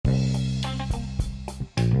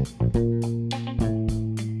Oh,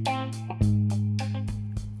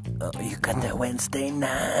 you got that Wednesday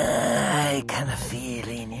night kind of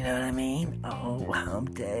feeling, you know what I mean? Oh,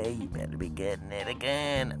 hump day, you better be getting it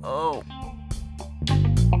again. Oh.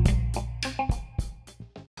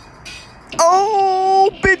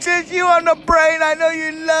 Oh, bitches, you on the brain. I know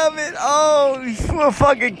you love it. Oh, you were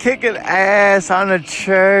fucking kicking ass on the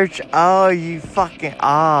church. Oh, you fucking,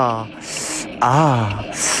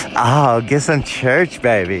 get some church,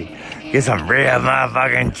 baby. Get some real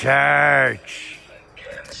motherfucking church.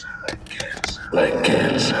 Like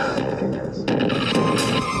cancer.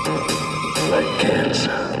 Like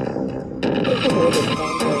cancer.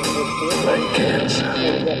 Like cancer.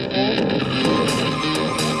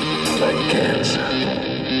 Like cancer.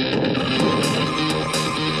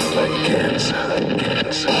 Like cancer. Like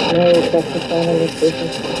cancer. No, that's the final decision.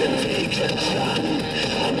 Den Weg entlang,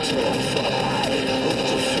 am Tor vorbei, und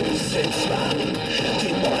du fühlst den Zwang.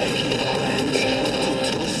 Die Neugier brennt, du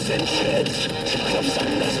tust den Schritt, klopfst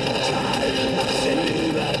an das Portal, machst den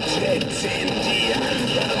Übertritt in die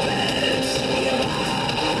andere Welt. Wir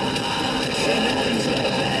wagt in unsere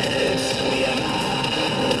Welt. Wir wagt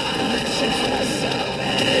in fester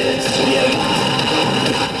Welt. Wir wagt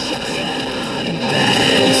in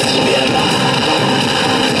Welt. Wir wagt.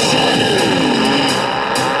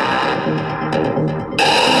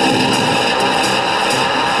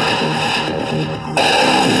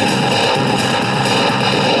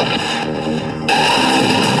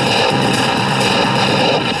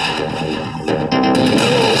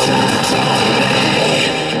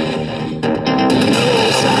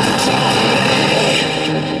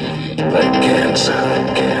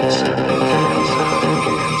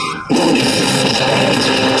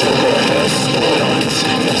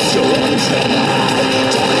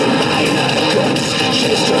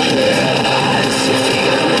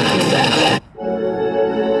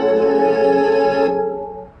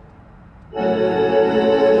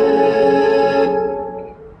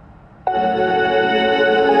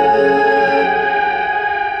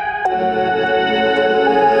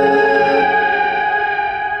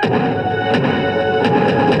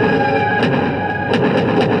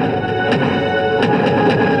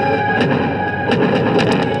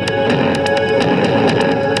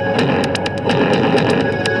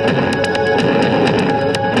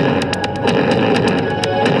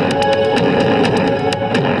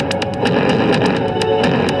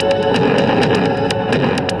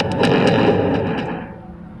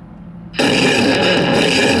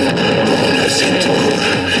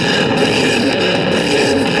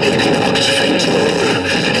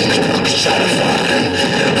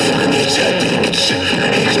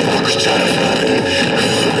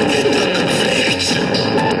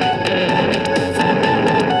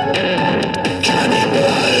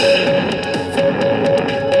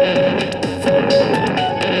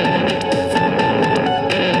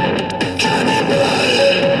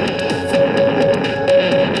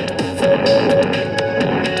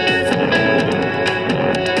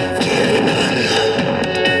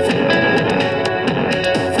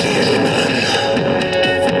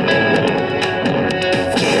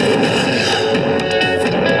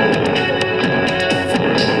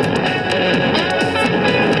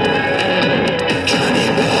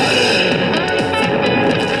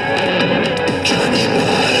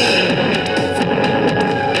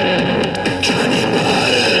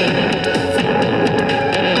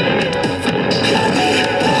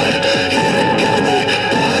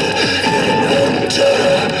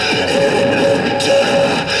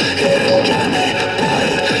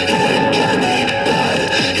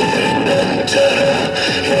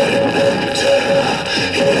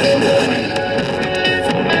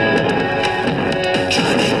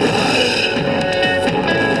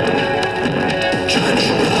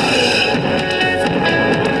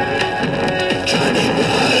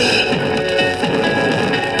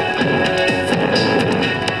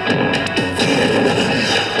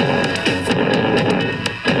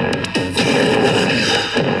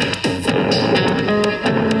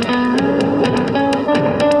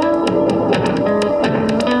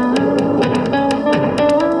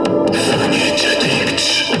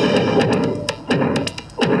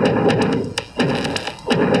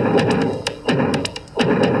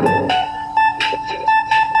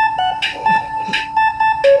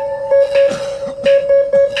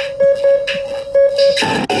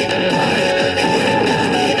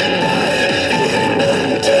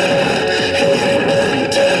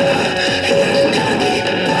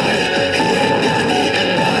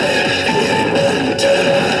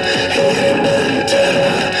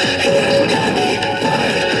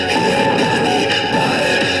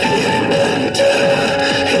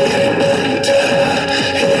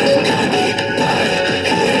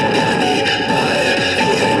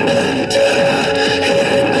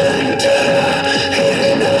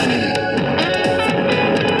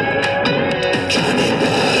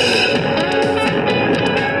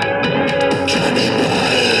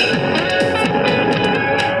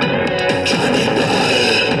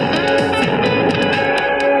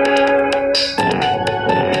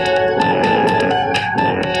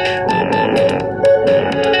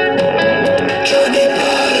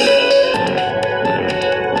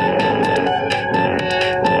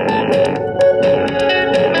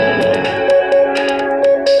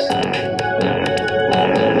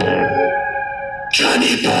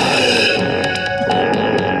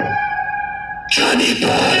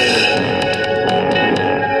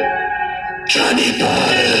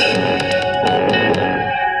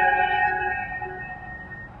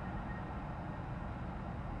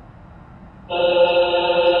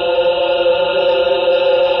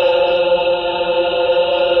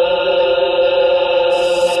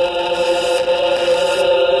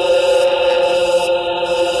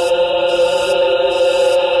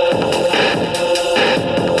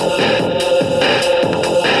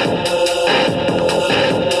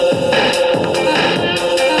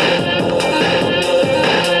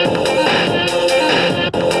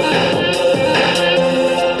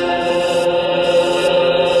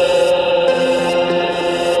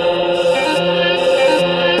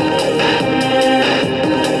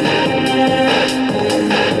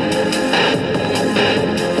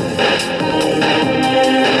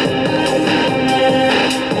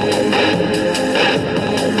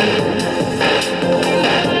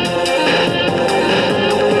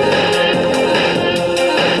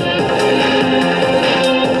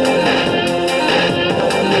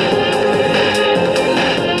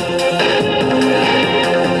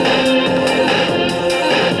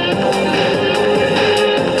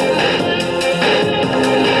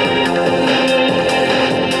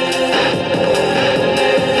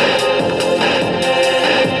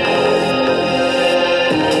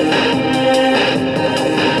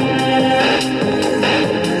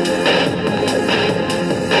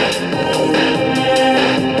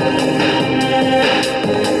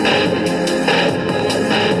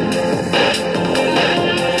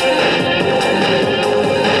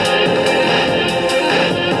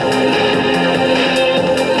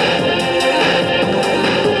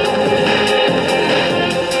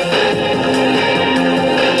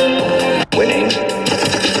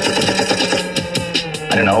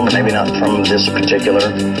 maybe not from this particular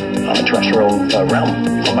terrestrial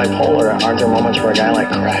realm. For bipolar, aren't there moments where a guy like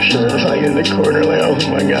crashes like in the corner, like, oh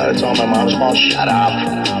my God, it's all my mom's fault? Shut up.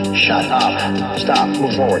 Shut up. Stop.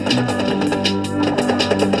 Move forward.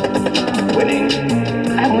 Winning.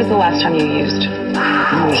 When was the last time you used?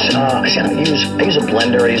 I use a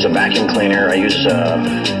blender, I use a vacuum cleaner, I use,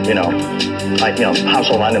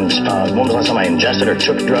 household items. When was the last time I ingested or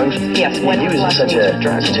took drugs? Yes, when was the last time you took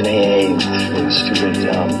drugs? Such an AA, stupid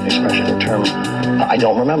expression or term. I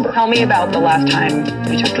don't remember. Tell me about the last time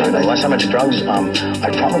you took drugs. The last time I took drugs,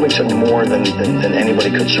 I probably took more than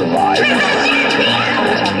anybody could survive. Are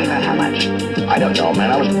we talking about how much? I don't know,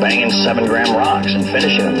 man. I was banging 7-gram rocks and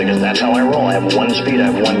finishing them because that's how I roll. I have one speed,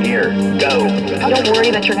 I have 1 gear. Go. You don't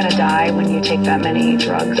worry that you're going to die when you take that many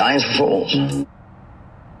drugs? Dying's for fools.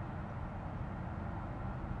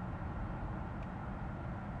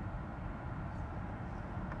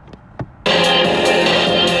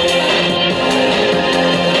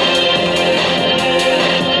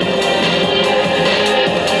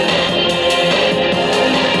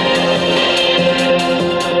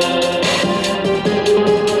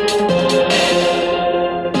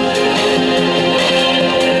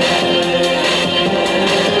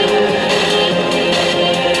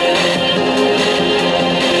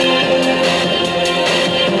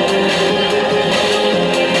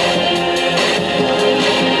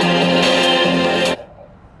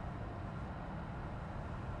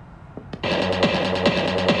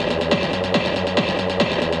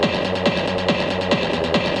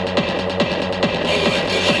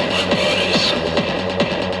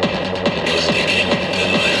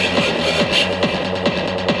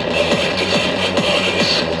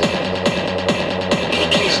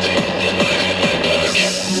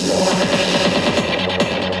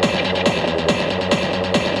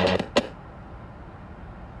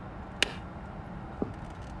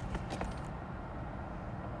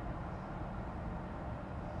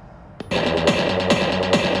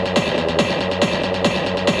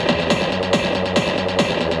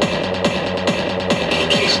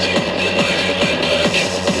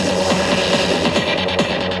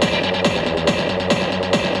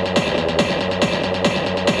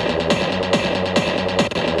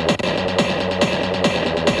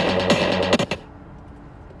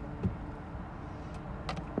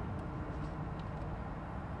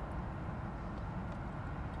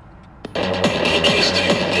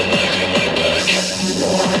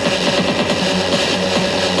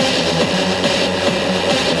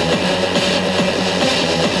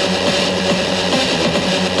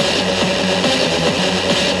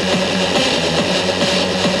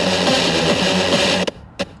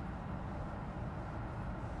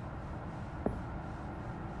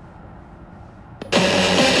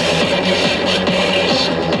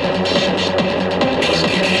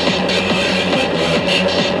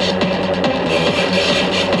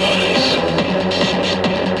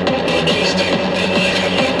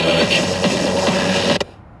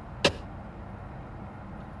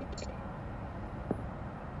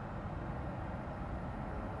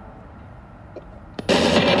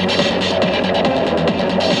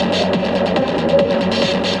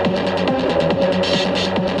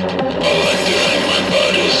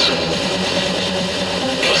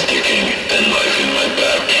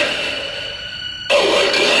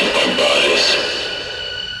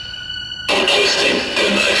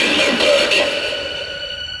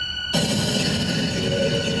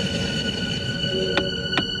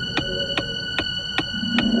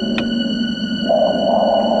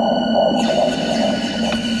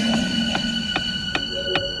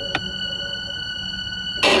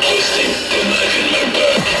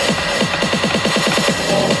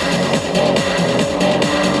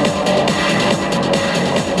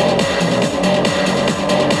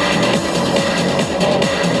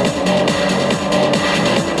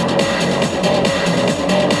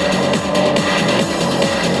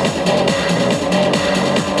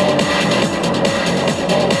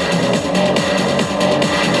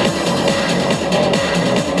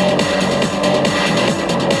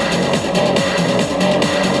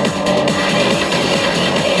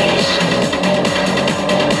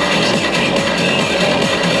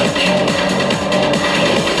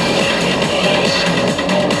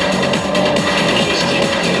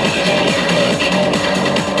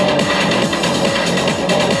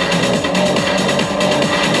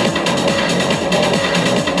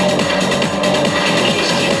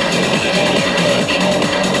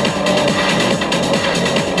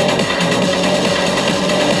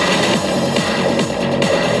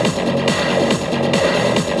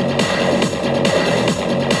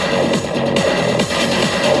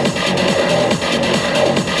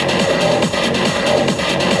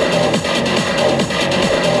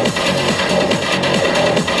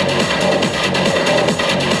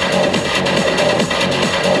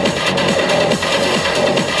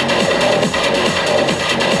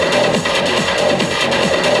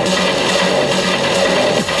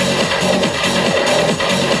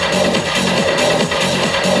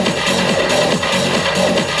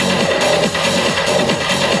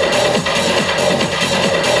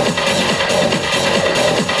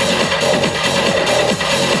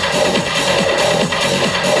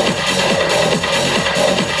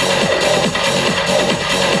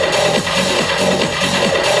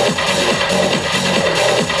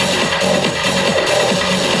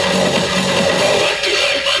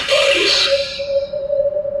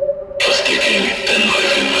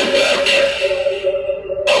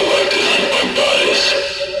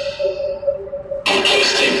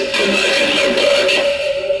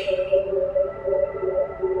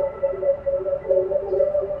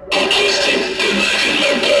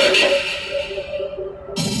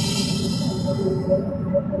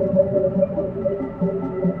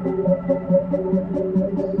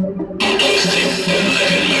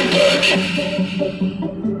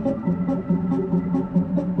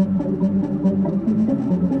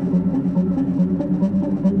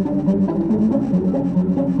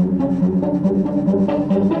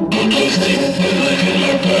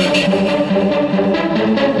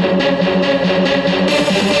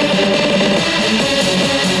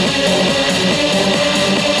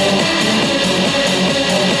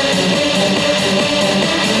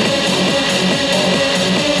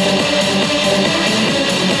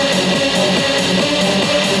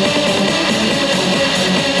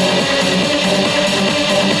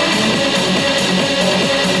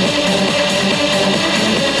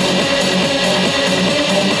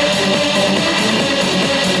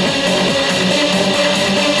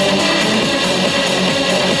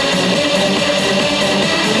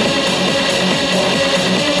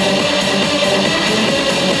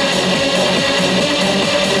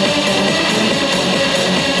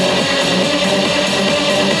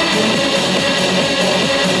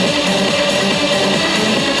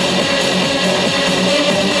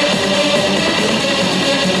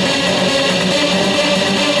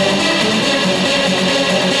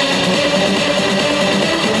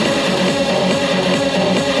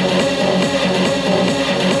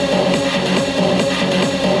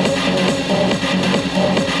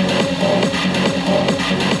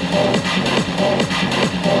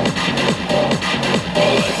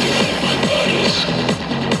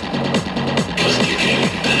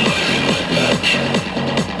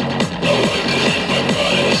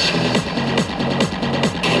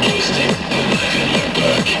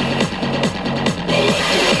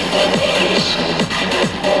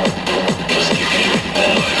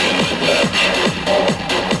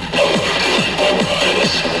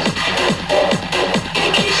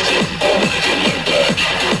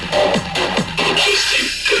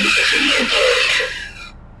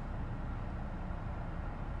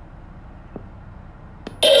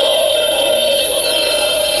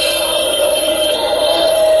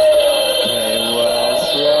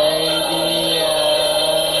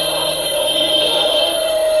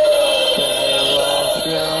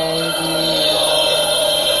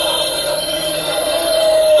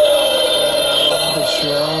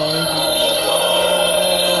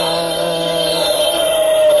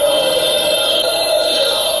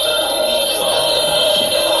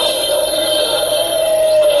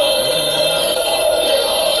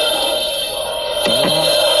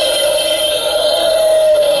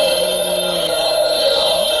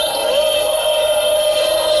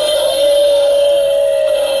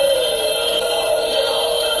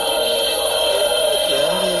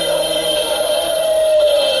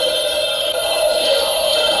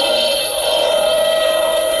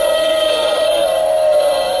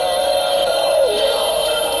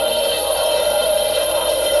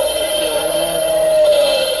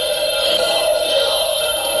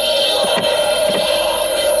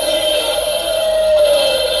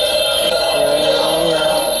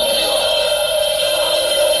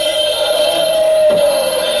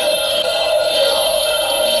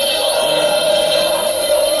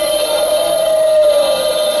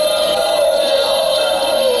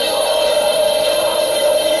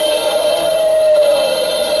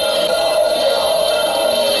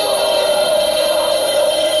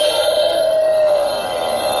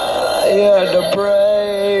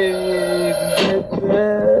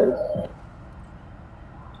 bitches.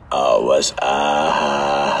 Oh, what's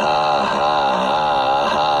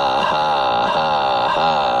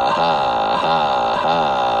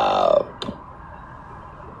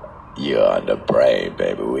You're on the brain,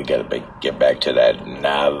 baby. We gotta get back to that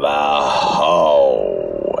Navajo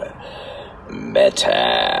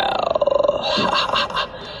metal.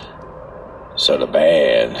 So the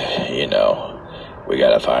band, you know, we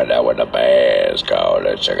gotta find out what the band's called.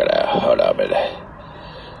 Let's check it out. Hold on a minute.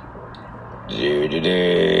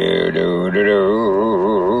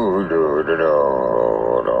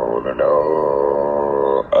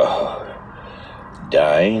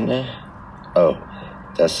 Dine? Oh,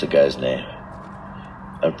 that's the guy's name.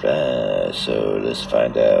 Alright, so let's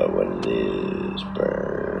find out what it is.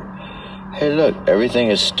 Hey, look, Everything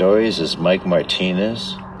is Stories is Mike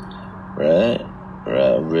Martinez. Right,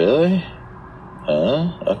 really?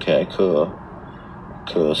 Huh? Okay, cool.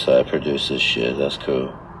 Cool, so I produce this shit. That's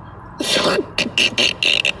cool.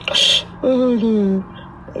 Oh, no.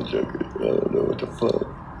 I'm joking. I don't know what the fuck.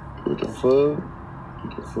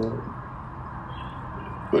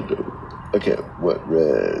 Okay, what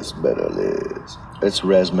res metal is. It's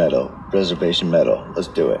res metal. Reservation metal. Let's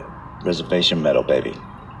do it. Reservation metal, baby.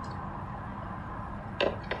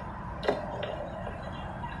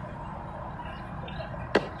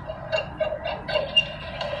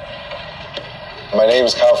 My name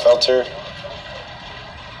is Kyle Felter.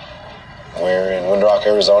 We're in Windrock,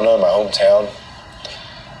 Arizona, my hometown,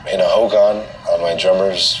 in a hogan on my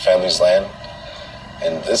drummer's family's land.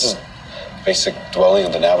 And this is basic dwelling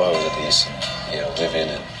of the Navajos that they used to, live in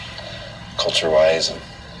and culture-wise.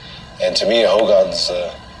 And to me, a hogan's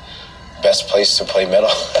the best place to play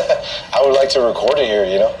metal. I would like to record it here, I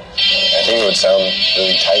think it would sound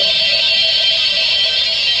really tight.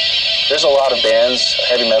 There's a lot of bands,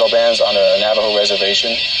 heavy metal bands on the Navajo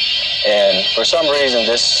reservation. And for some reason,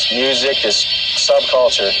 this music, this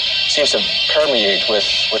subculture, seems to permeate with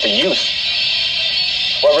the youth.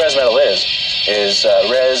 What res metal is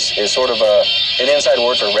res is sort of an inside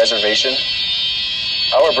word for reservation.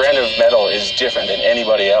 Our brand of metal is different than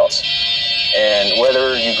anybody else. And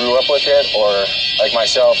whether you grew up with it or, like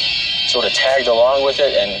myself, sort of tagged along with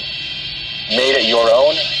it and made it your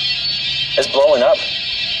own, it's blowing up.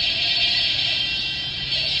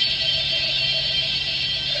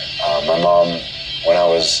 My mom, when I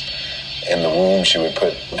was in the womb, she would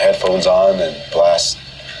put headphones on and blast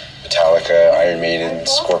Metallica, Iron Maiden,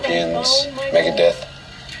 Scorpions, Megadeth.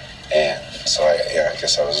 And so I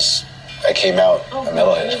guess I came out a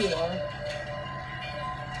metalhead.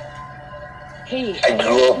 I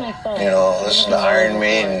grew up, listening to Iron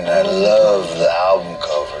Maiden. I love the album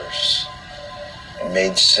covers. It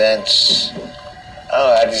made sense.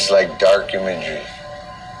 I just like dark imagery.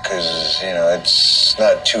 Because, it's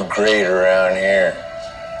not too great around here.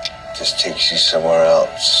 It just takes you somewhere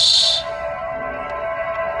else.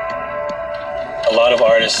 A lot of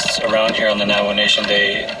artists around here on the Navajo Nation,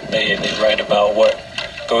 they write about what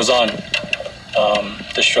goes on,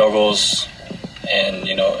 the struggles and,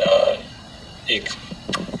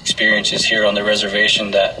 experiences here on the reservation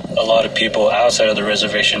that a lot of people outside of the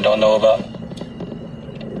reservation don't know about.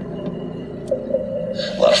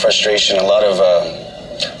 A lot of frustration, a lot of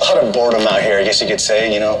boredom out here, I guess you could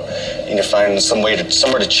say, You need to find somewhere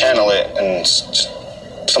to channel it and just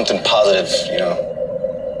something positive,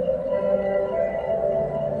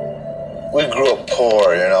 We grew up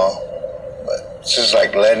poor, but it's just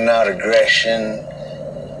like letting out aggression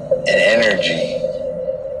and energy.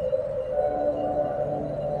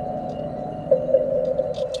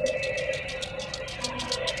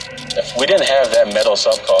 If we didn't have that metal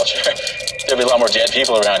subculture, there'd be a lot more dead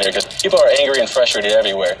people around here because people are angry and frustrated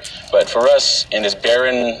everywhere. But for us, in this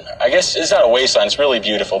barren, I guess it's not a wasteland, it's really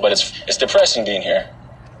beautiful, but it's depressing being here.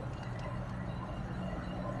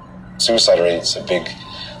 Suicide rate's the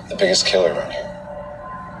biggest killer around here.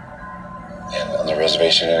 And on the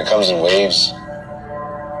reservation, and it comes in waves.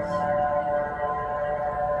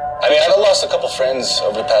 I mean, I've lost a couple friends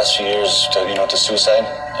over the past few years to suicide,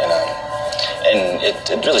 and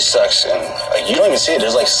it really sucks. And you don't even see it.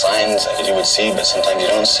 There's signs that you would see, but sometimes you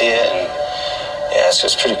don't see it. And yeah, it's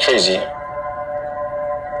just pretty crazy.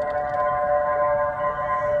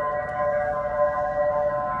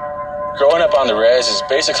 Growing up on the res is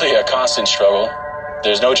basically a constant struggle.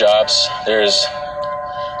 There's no jobs. There's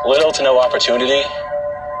little to no opportunity.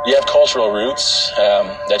 You have cultural roots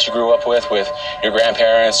that you grew up with your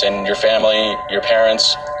grandparents and your family, your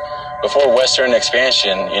parents. Before Western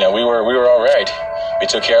expansion, we were all right. We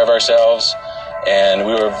took care of ourselves, and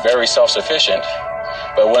we were very self-sufficient.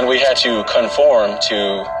 But when we had to conform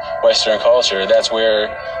to Western culture, that's where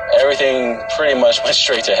everything pretty much went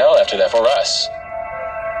straight to hell after that for us.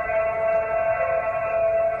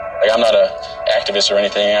 Like, I'm not an activist or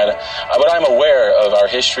anything, but I'm aware of our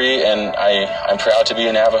history, and I'm proud to be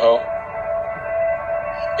a Navajo.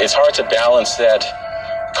 It's hard to balance that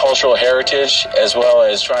cultural heritage as well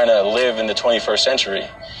as trying to live in the 21st century.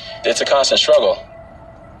 It's a constant struggle.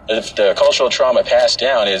 The cultural trauma passed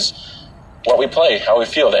down is what we play, how we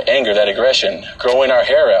feel, that anger, that aggression, growing our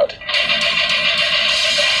hair out.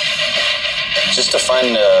 Just to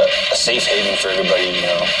find a safe haven for everybody, you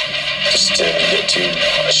know, just to get to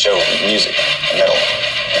a show, music, metal.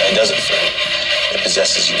 It does it for you. It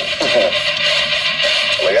possesses you.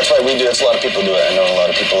 Like, that's why we do it. That's a lot of people do it. I know a lot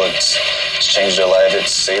of people, it's changed their life,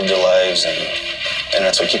 it's saved their lives, and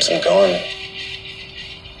that's what keeps them going.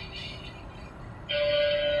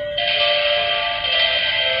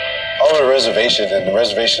 All on a reservation, and the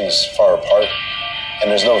reservation is far apart,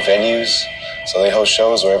 and there's no venues, so they host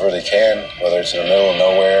shows wherever they can, whether it's in the middle of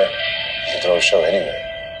nowhere, they can throw a show anywhere.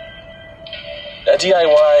 That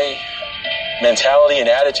DIY mentality and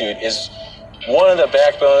attitude is one of the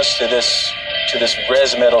backbones to this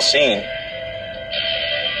res metal scene.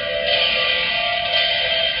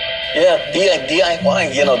 Yeah,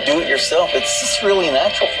 DIY, you know, do it yourself. It's just really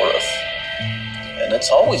natural for us. And it's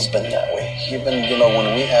always been that way. Even, you know,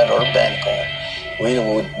 when we had our band going, we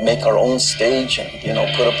would make our own stage and, you know,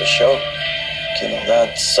 put up a show. You know,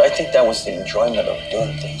 I think that was the enjoyment of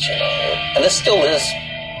doing things, you know. And it still is.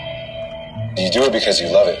 You do it because you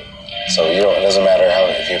love it. So it doesn't matter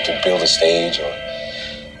if you have to build a stage or,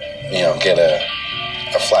 you know, get a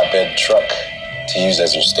flatbed truck to use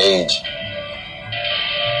as your stage.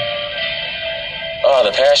 Oh,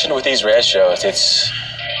 the passion with these res shows, it's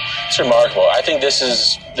remarkable. I think this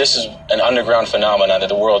is an underground phenomenon that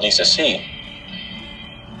the world needs to see.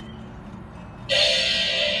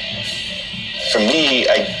 For me,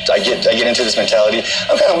 I get into this mentality.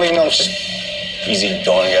 I'm kind of, you know, just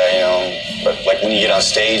easy-going guy, you know. But like when you get on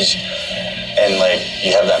stage and like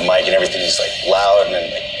you have that mic and everything's like loud and then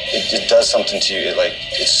like, it does something to you.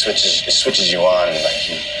 It switches you on. And like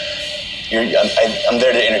I'm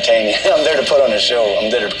there to entertain you. I'm there to put on a show. I'm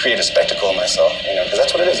there to create a spectacle of myself. You know, because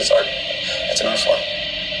that's what it is. It's art. It's an art form.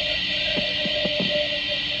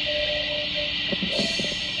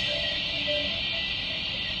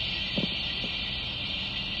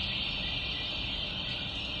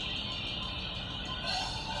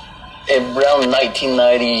 Around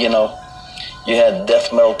 1990, you know, you had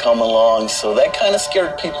death metal come along, so that kind of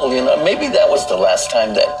scared people, you know. Maybe that was the last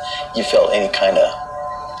time that you felt any kind of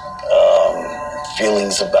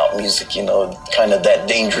feelings about music, you know, kind of that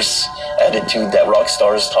dangerous attitude that rock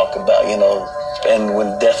stars talk about, you know. And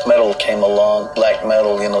when death metal came along, black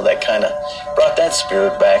metal, you know, that kind of brought that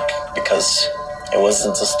spirit back because it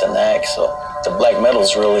wasn't just an act. So the black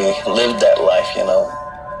metals really lived that life, you know.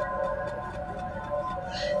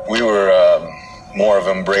 We were more of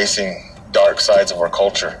embracing dark sides of our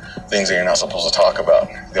culture, things that you're not supposed to talk about.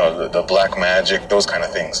 You know, the black magic, those kind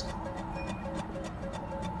of things.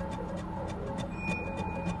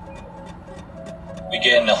 We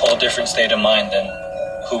get in a whole different state of mind than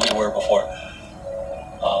who we were before.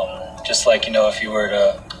 Just like, you know, if you were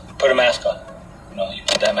to put a mask on, you know, you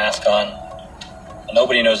put that mask on, and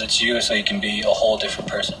nobody knows it's you, so you can be a whole different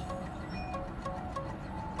person.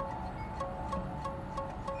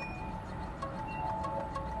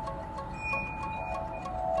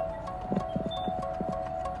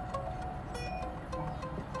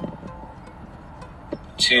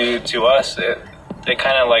 To us, it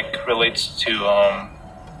kind of like relates to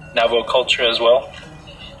Navajo culture as well,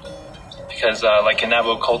 because like in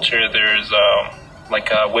Navajo culture, there's like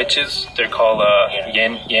witches. They're called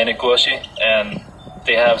Yanagloshi, and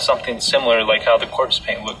they have something similar, like how the corpse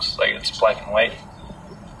paint looks, like it's black and white.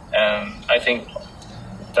 And I think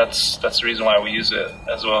that's the reason why we use it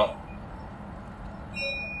as well.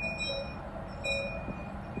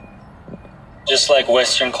 Just like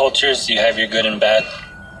Western cultures, you have your good and bad.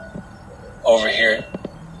 Over here,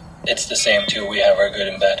 it's the same too. We have our good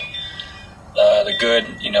and bad. The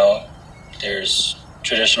good, you know, there's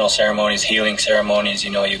traditional ceremonies, healing ceremonies. You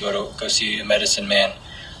know, you go see a medicine man,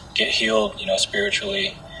 get healed, you know,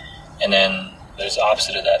 spiritually. And then there's the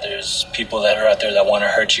opposite of that. There's people that are out there that want to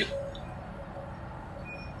hurt you.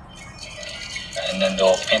 And then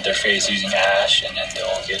they'll paint their face using ash, and then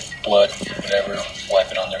they'll get blood, whatever, wipe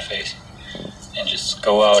it on their face. And just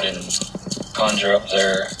go out and conjure up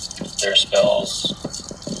their spells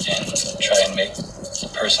and try and make the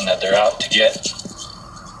person that they're out to get,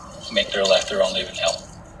 make their life their own living hell.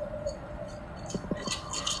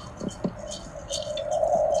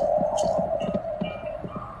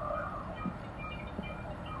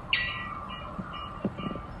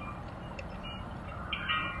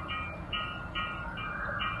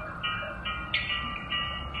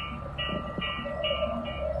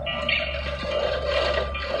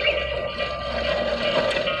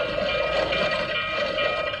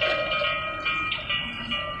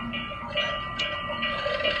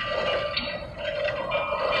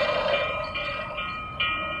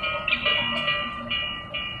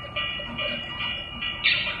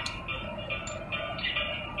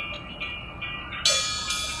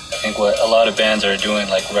 think what a lot of bands are doing,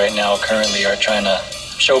 like right now, currently, are trying to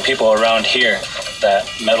show people around here that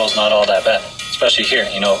metal's not all that bad. Especially here,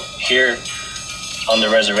 you know, here on the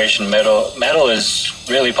reservation, metal is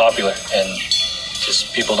really popular, and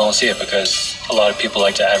just people don't see it because a lot of people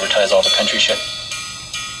like to advertise all the country shit.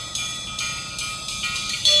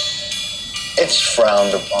 It's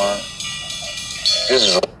frowned upon. This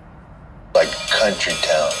is like country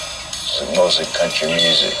town. It's mostly country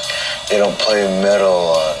music. They don't play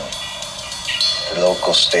metal on the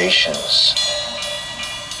local stations.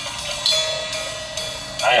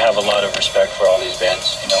 I have a lot of respect for all these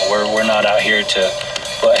bands. You know, we're not out here to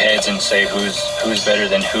butt heads and say who's better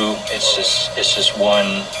than who. It's just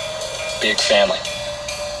one big family.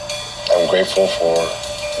 I'm grateful for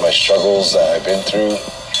my struggles that I've been through,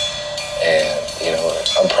 and you know,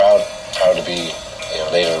 I'm proud to be, you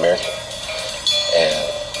know, Native American,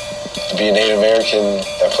 and to be a Native American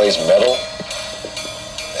that plays metal,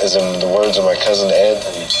 as in the words of my cousin Ed,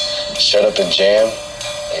 shut up and jam.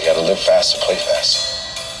 You got to live fast and play fast.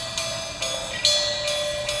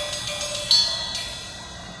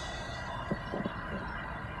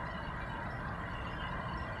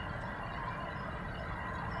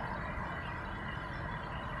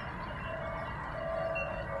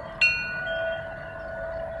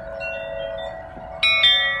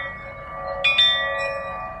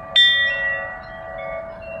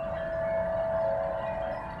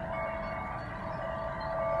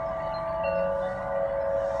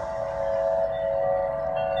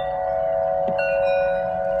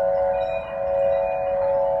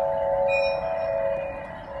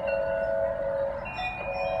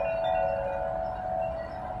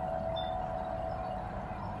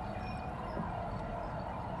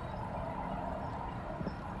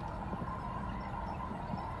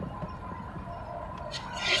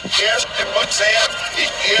 Here's the Buxam,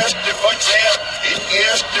 here's the Buxam,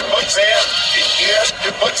 here's the Buxam, here's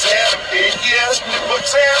the Buxam, here's the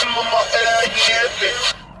Buxam.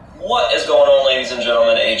 What is going on, ladies and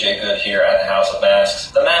gentlemen? AJ Good here at the House of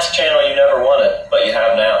Masks, the mask channel you never wanted, but you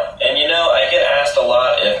have now. And you know, I get asked a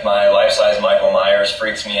lot if my life-size Michael Myers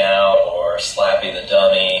freaks me out, or Slappy the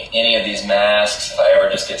Dummy, any of these masks, if I ever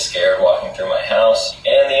just get scared walking through my house.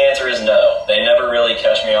 And the answer is no. They never really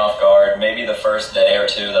catch me off guard. Maybe the first day or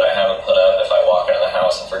two that I haven't put up if I walk into the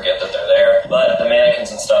house and forget that they're there. But the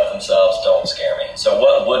mannequins and stuff themselves don't scare me. So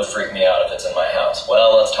what would freak me out if it's in my house?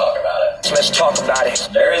 Well, let's talk about it. Let's talk about it.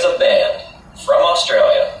 There is a band from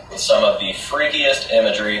Australia with some of the freakiest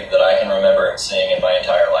imagery that I can remember seeing in my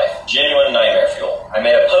entire life. Genuine Nightmare Fuel. I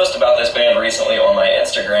made a post about this band recently on my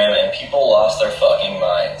Instagram and people lost their fucking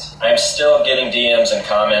minds. I'm still getting DMs and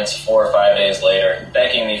comments 4 or 5 days later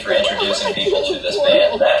thanking me for introducing people to this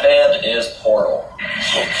band. That band is Portal.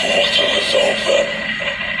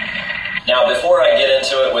 Now, before I get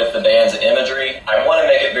into it with the band's imagery, I want to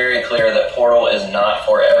make it very clear that Portal is not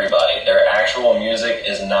for everybody. Their actual music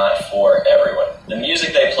is not for everyone. The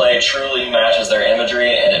music they play truly matches their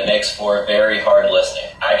imagery, and it makes for very hard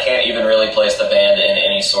listening. I can't even really place the band in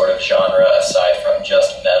any sort of genre aside from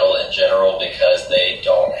just metal in general because they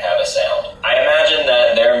don't have a sound. I imagine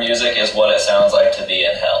that their music is what it sounds like to be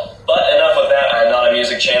in hell. But enough of that, I'm not a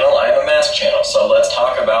music channel, I'm a mask channel, so let's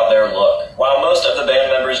talk about their look. While most of the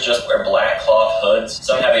band members just wear black cloth hoods,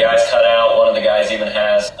 some have the eyes cut out, one of the guys even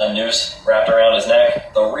has a noose wrapped around his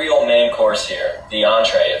neck, the real main course here, the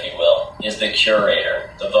entree if you will, is the curator,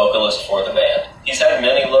 the vocalist for the band. He's had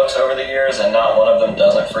many looks over the years and not one of them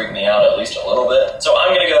doesn't freak me out at least a little bit. So I'm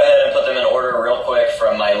going to go ahead and put them in order real quick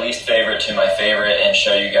from my least favorite to my favorite and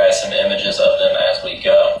show you guys some images of them as we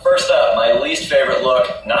go. First up, my least favorite look,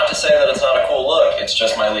 not to say that it's not a cool look, it's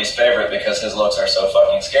just my least favorite because his looks are so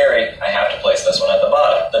fucking scary, I have to place this one at the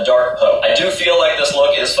bottom. The Dark Pope. I do feel like this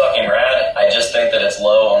look is fucking rad, I just think that it's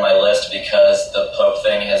low on my list because the Pope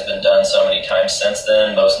thing has been done so many times since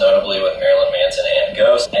then, most notably with Marilyn Manson and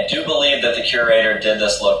Ghost. I do believe that the Curator did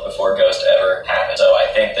this look before Ghost ever happened, so I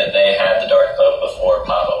think that they had the Dark Pope before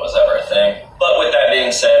Papa was ever a thing. But with that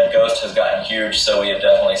being said, Ghost has gotten huge, so we have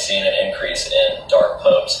definitely seen an increase in Dark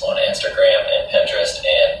Popes on Instagram and Pinterest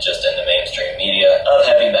and just in the mainstream media of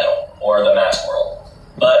heavy metal, or the mask world.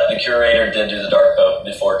 But the Curator did do the Dark Pope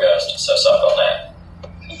before Ghost, so suck on that.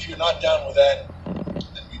 And if you're not down with that,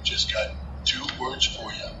 then we've just got 2 words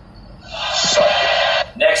for you. Suck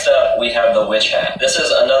it. Next up, we have the Witch Hat. This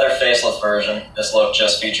is another faceless version. This look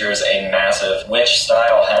just features a massive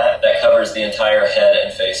witch-style hat that covers the entire head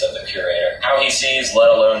and face of the Curator. How he sees,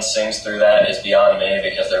 let alone sings through that, is beyond me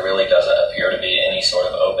because there really doesn't appear to be any sort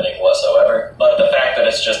of opening whatsoever. But the fact that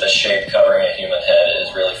it's just a shape covering a human head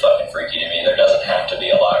is really fucking freaky to me. There doesn't have to be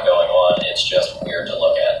a lot going on. It's just weird to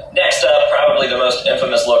look at. Next up, probably the most most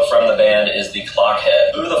infamous look from the band is the clock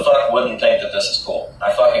head. Who the fuck wouldn't think that this is cool?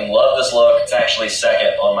 I fucking love this look. It's actually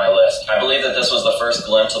second on my list. I believe that this was the first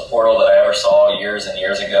glimpse of Portal that I ever saw years and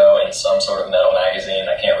years ago in some sort of metal magazine.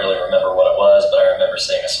 I can't really remember what it was, but I remember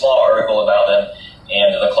seeing a small article about them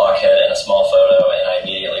and the clock head in a small photo, and I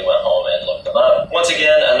immediately went home and looked them up. Once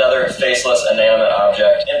again, another faceless inanimate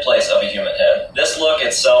object in place of a human head. This look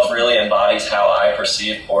itself really embodies how I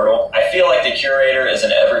perceive Portal. I feel like the curator is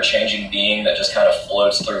an ever-changing being that just kind of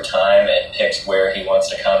floats through time and picks where he wants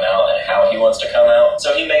to come out and how he wants to come out.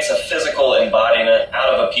 So he makes a physical embodiment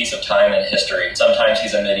out of a piece of time in history. Sometimes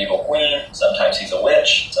he's a medieval queen, sometimes he's a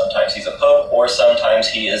witch, sometimes he's a pope, or sometimes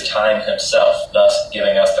he is time himself, thus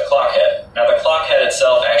giving us the clock head. Now, the clock head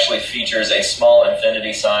itself actually features a small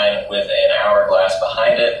infinity sign with an hourglass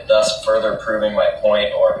behind it, thus further proving my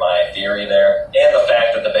point or my theory there. And the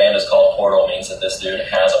fact that the band is called Portal means that this dude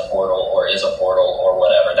has a portal or is a portal or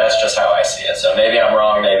whatever. That's just how I see it. So maybe I'm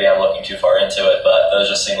wrong, maybe I'm looking too far into it, but those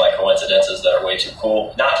just seem like coincidences that are way too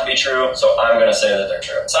cool not to be true, so I'm going to say that they're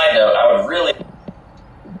true. Side note, I would really...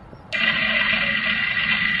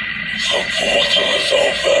 The portal is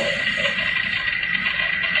open.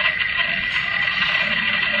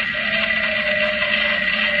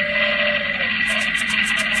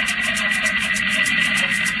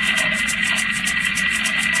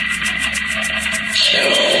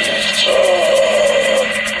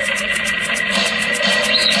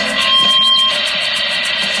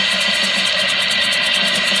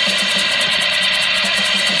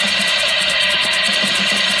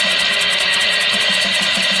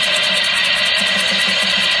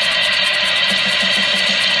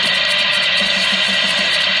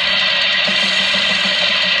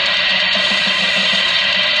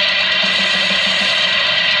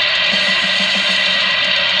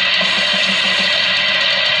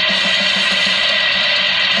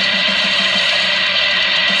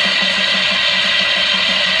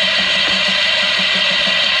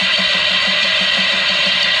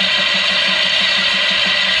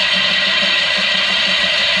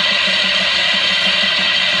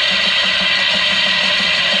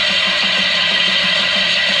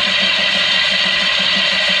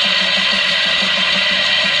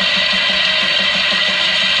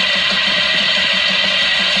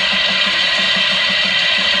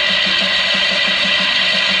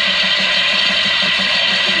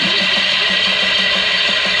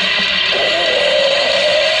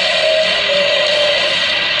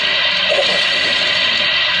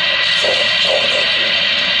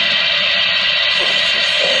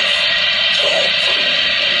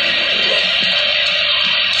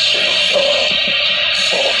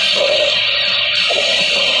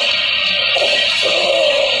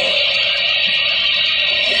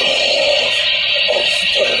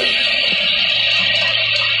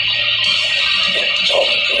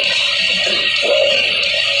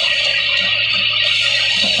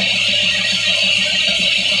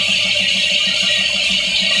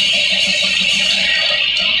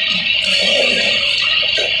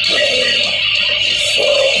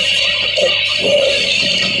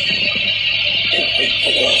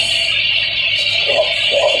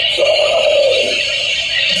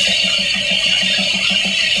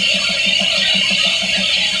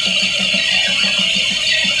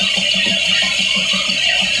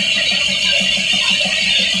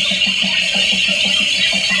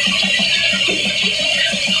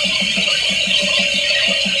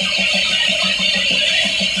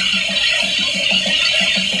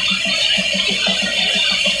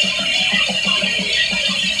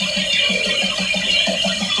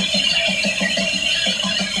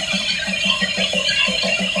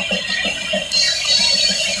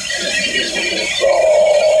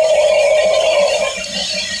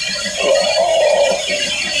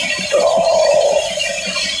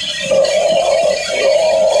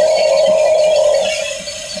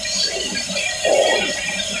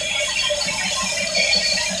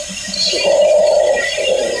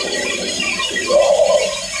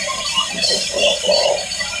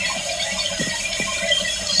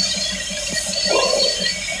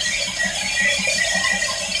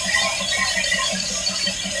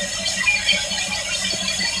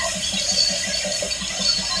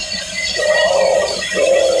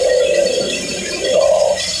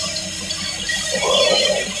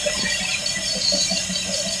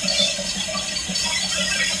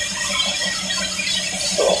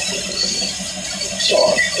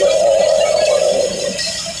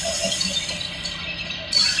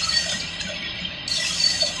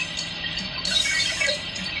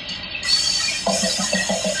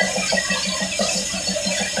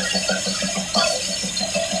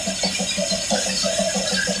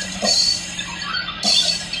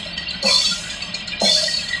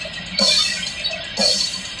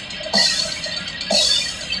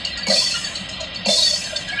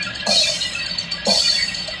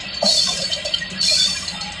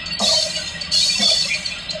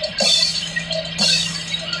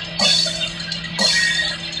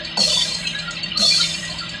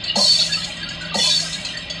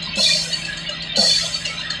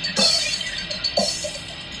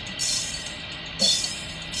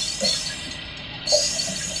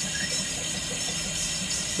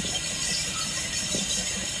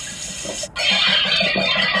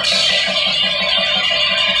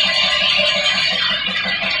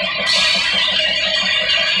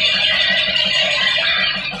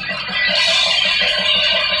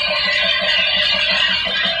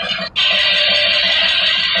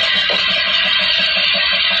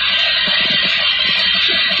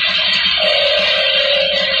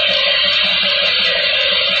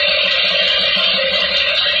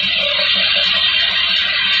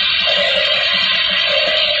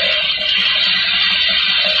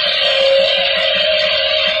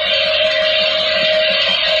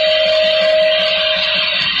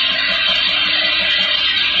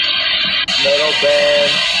 metal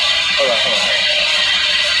band. Hold on.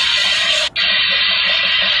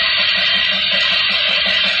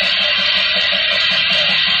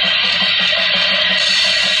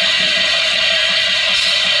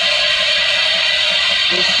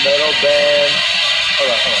 This metal band.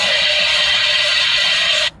 Hold on.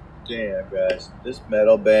 Damn, guys. This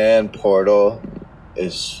metal band, Portal,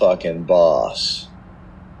 is fucking boss.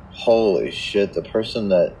 Holy shit. The person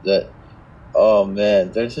that oh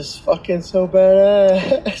man, they're just fucking so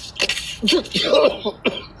badass.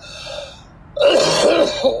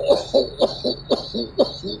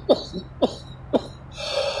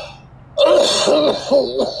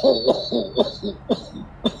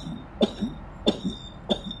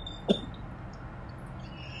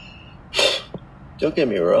 Don't get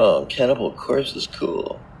me wrong, Cannibal Corpse is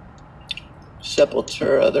cool.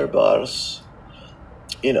 Sepultura, their boss.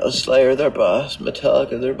 You know, Slayer, their boss.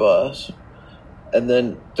 Metallica, their boss. And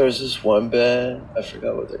then there's this one band, I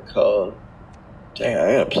forgot what they're called. Dang,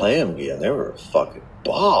 I gotta play them again. They were a fucking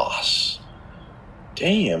boss.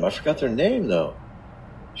 Damn, I forgot their name though.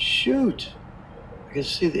 Shoot. I can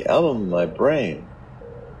see the album in my brain.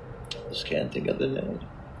 Just can't think of the name.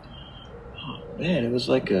 Oh man, it was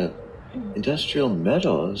like a industrial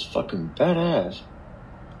metal. It was fucking badass.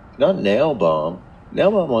 Not Nail Bomb.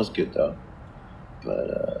 Nail Bomb was good though.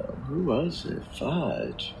 But who was it?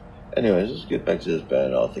 Fudge. Anyways, let's get back to this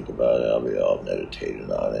band. I'll think about it. I'll be all meditating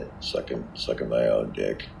on it, sucking my own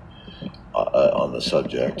dick on the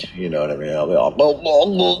subject. You know what I mean? I'll be all,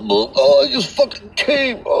 oh, I just fucking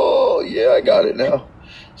came. Oh, yeah, I got it now.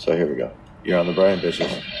 So here we go. You're on the Brian, bitches.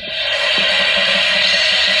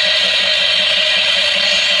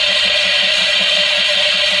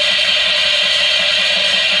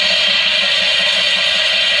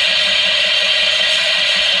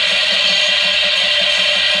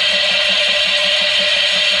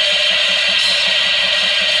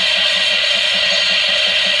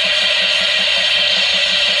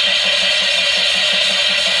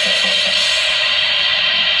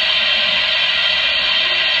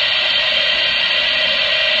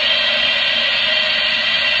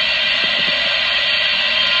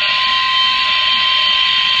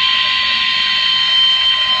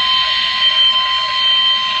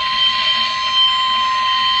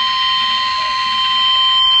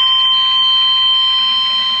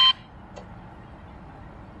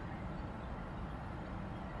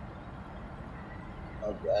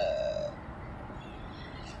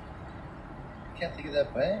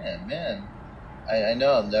 I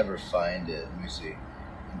know I'll never find it. Let me see.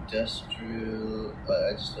 Industrial.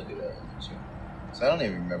 I just look it up. So I don't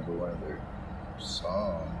even remember one of their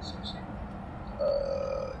songs. Let's see.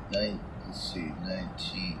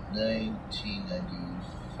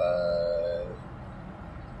 1995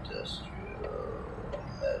 industrial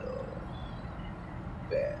metal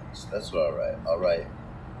bands. That's what I'll write.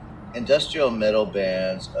 Industrial metal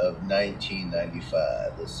bands of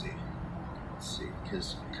 1995. Let's see.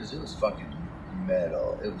 Because it was fucking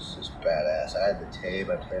metal. It was just badass. I had the tape.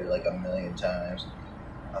 I played it like a million times.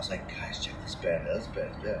 I was like, guys, check this band out. This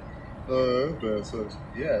band's dead. Oh, that band sucks.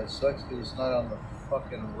 Yeah, it sucks because it's not on the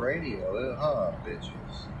fucking radio. Huh,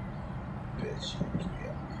 bitches.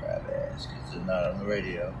 Yeah, crap ass. Because they're not on the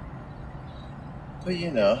radio. But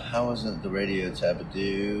you know, I wasn't the radio type of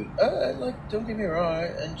dude. Don't get me wrong, I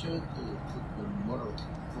enjoyed the motor.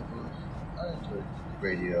 I enjoyed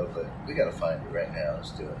radio, but we gotta find it right now.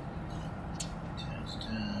 Let's do it.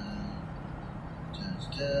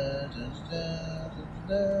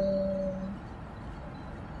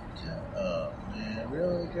 Oh man,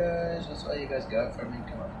 really, guys? That's all you guys got from me?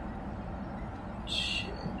 Come on.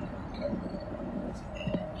 Shit. Come on.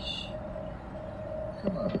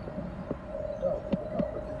 Come on. No, we're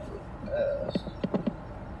not looking for the best.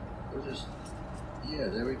 We're just. Yeah,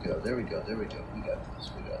 there we go. We got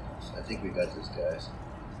this. I think we got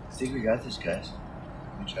this, guys.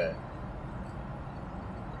 Let me try it.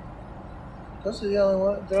 Those are the only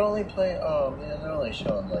one. They're only playing. Oh man, they're only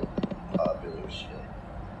showing like popular shit.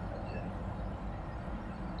 Okay.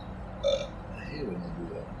 I hate when they do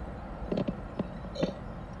that.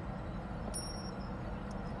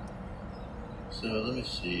 So let me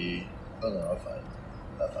see. Oh no, I'll find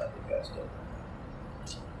the guys though.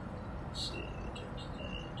 Let's see.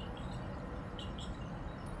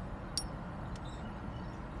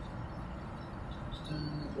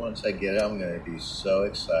 Once I get it, I'm gonna be so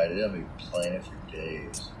excited. I'm gonna be playing it for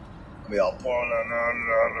days. I'll be all I don't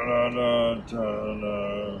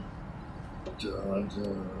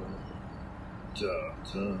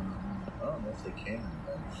know if they came in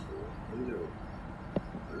 94.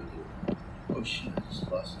 Oh shit, I just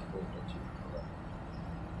lost a whole bunch of.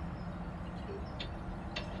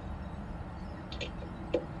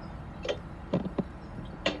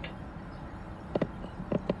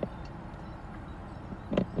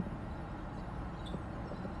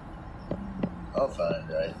 find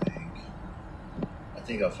it, I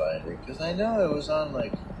think I'll find it. Because I know it was on,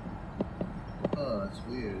 like... Oh, it's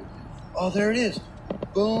weird. Oh, there it is.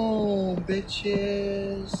 Boom,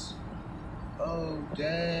 bitches. Oh,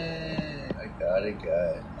 dang. I got it,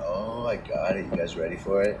 guys. Oh, I got it. You guys ready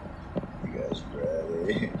for it? You guys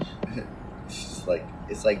ready?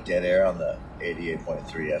 It's like dead air on the 88.3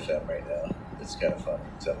 FM right now. It's kind of funny,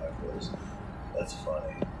 except my voice. That's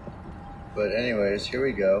funny. But anyways, here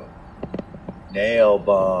we go. Nail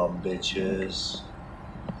bomb, bitches.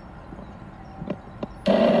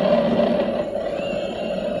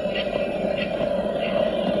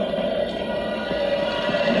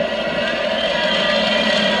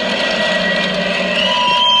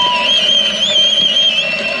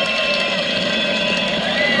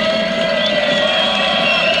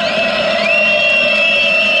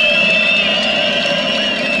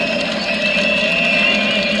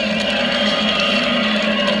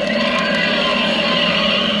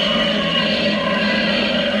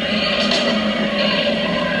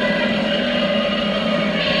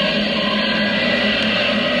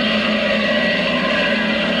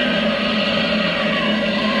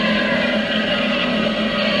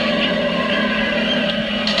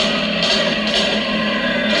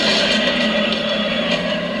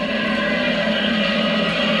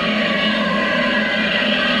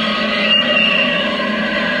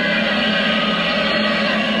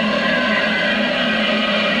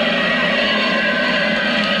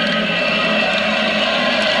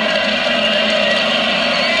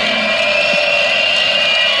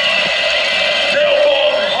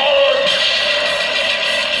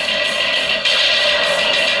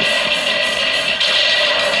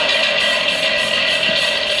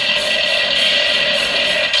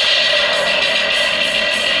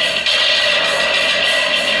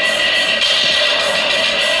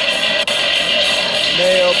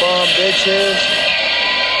 Nail bomb, bitches.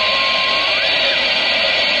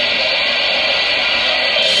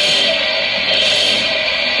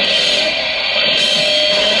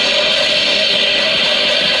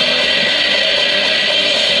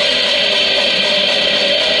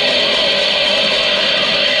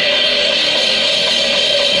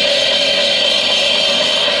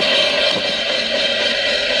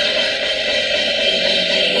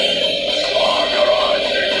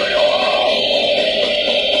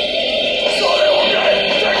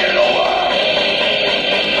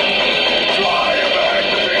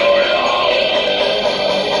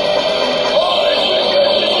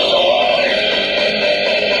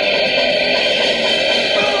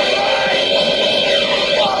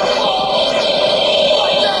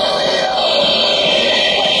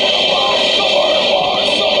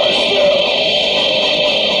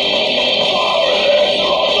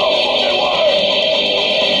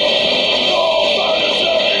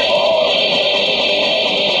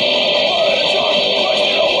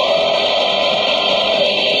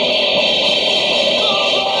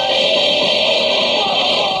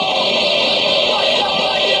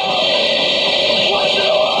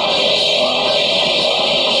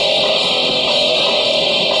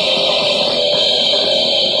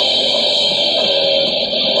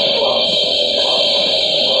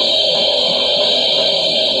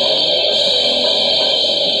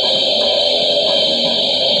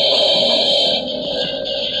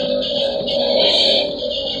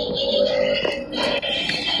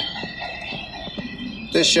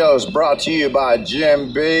 This show is brought to you by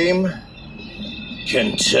Jim Beam.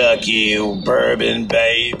 Kentucky bourbon,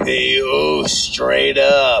 baby. Ooh, straight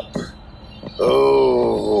up.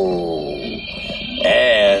 Ooh.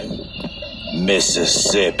 And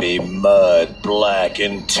Mississippi mud, black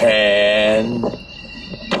and tan.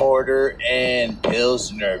 Porter and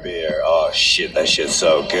Pilsner beer. Oh, shit, that shit's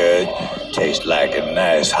so good. Tastes like a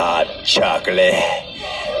nice hot chocolate.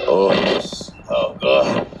 Oh, so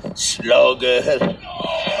good. Slow good.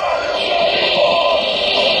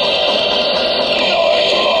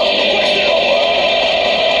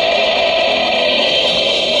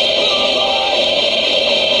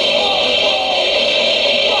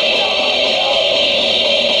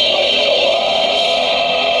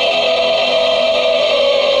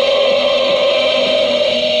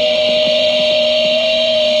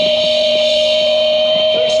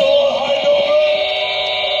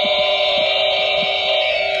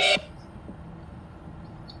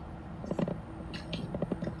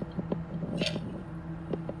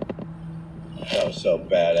 That was so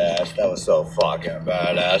badass. That was so fucking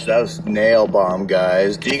badass. That was Nail Bomb,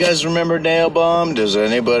 guys. Do you guys remember Nail Bomb? Does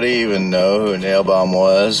anybody even know who Nail Bomb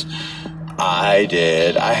was? I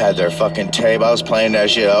did. I had their fucking tape. I was playing that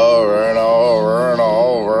shit over and over and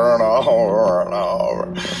over and over and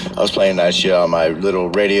over. I was playing that shit on my little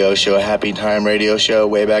radio show, Happy Time radio show,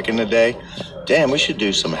 way back in the day. Damn, we should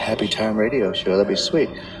do some Happy Time radio show. That'd be sweet.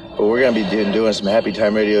 But we're going to be doing some Happy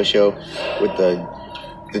Time radio show with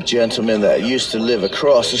the gentleman that used to live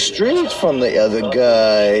across the street from the other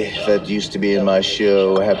guy that used to be in my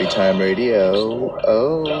show, Happy Time Radio.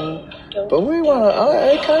 Oh, but we want to,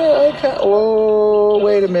 I kind of, whoa,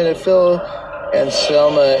 wait a minute, Phil and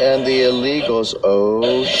Selma and the Illegals.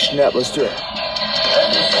 Oh, snap, let's do it.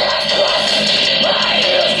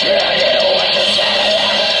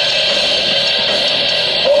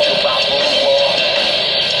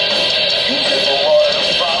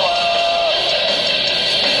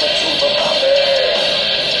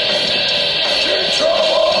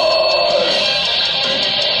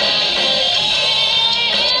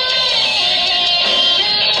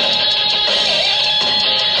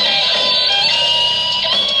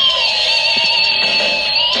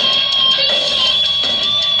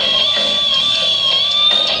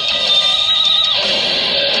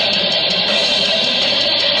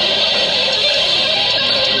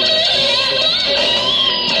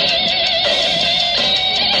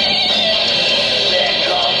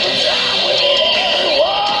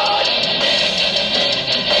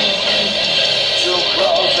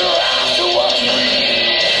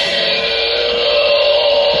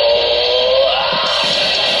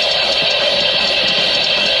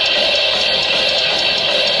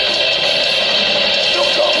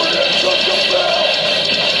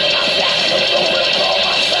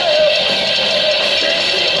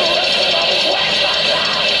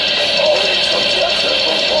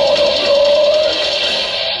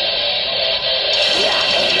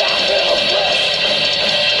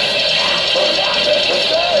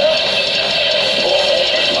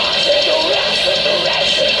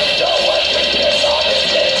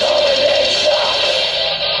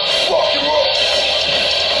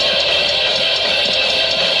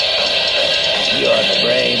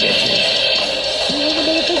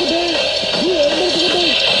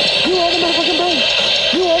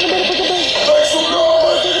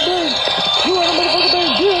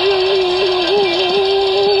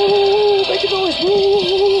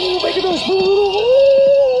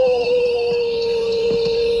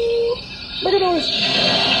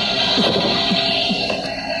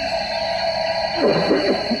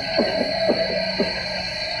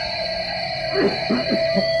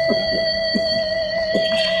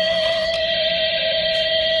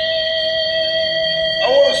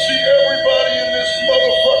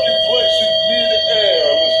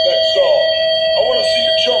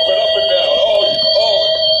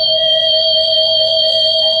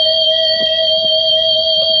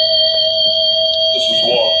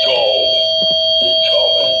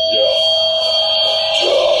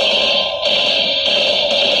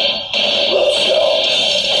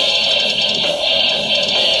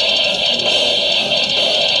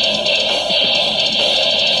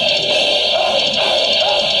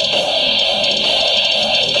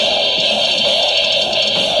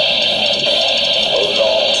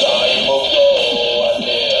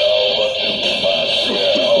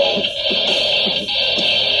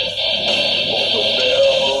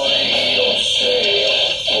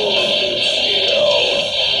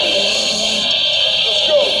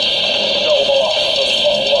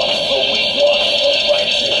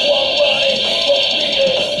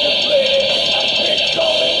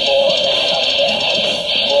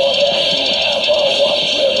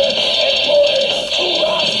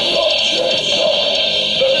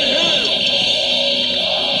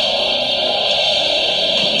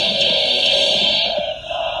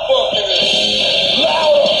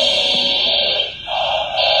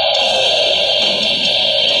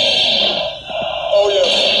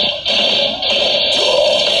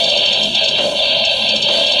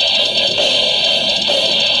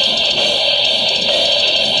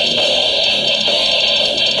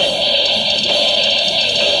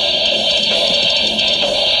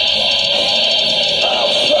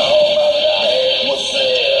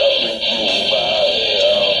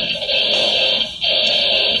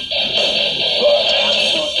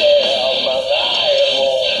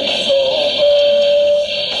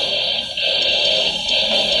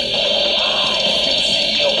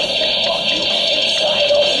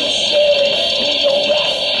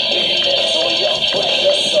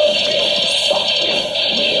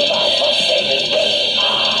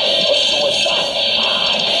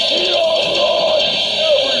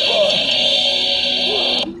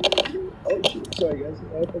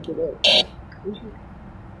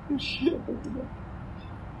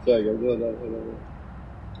 Sorry, go on.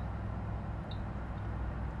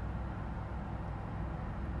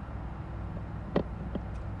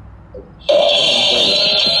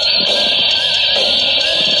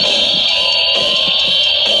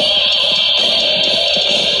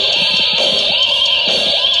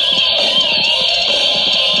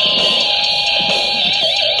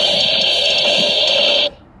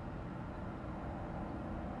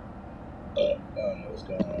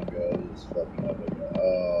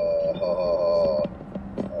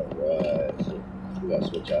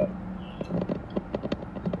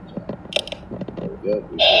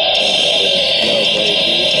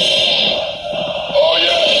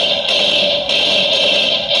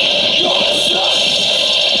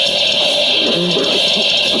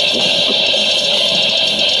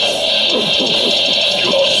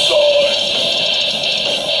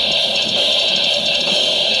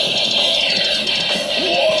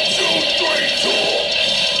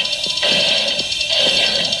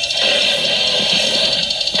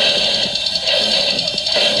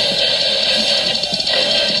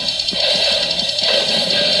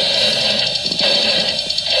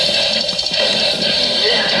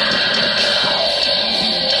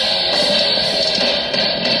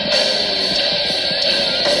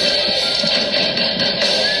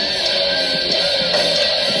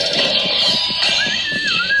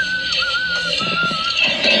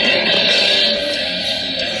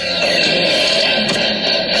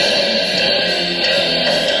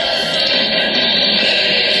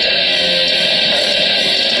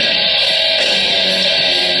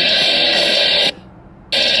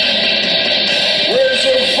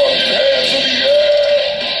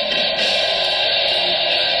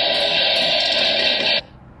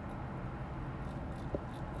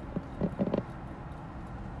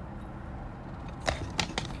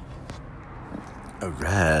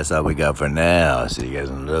 Alright, that's all we got for now. See you guys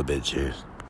in a little bit. Cheers.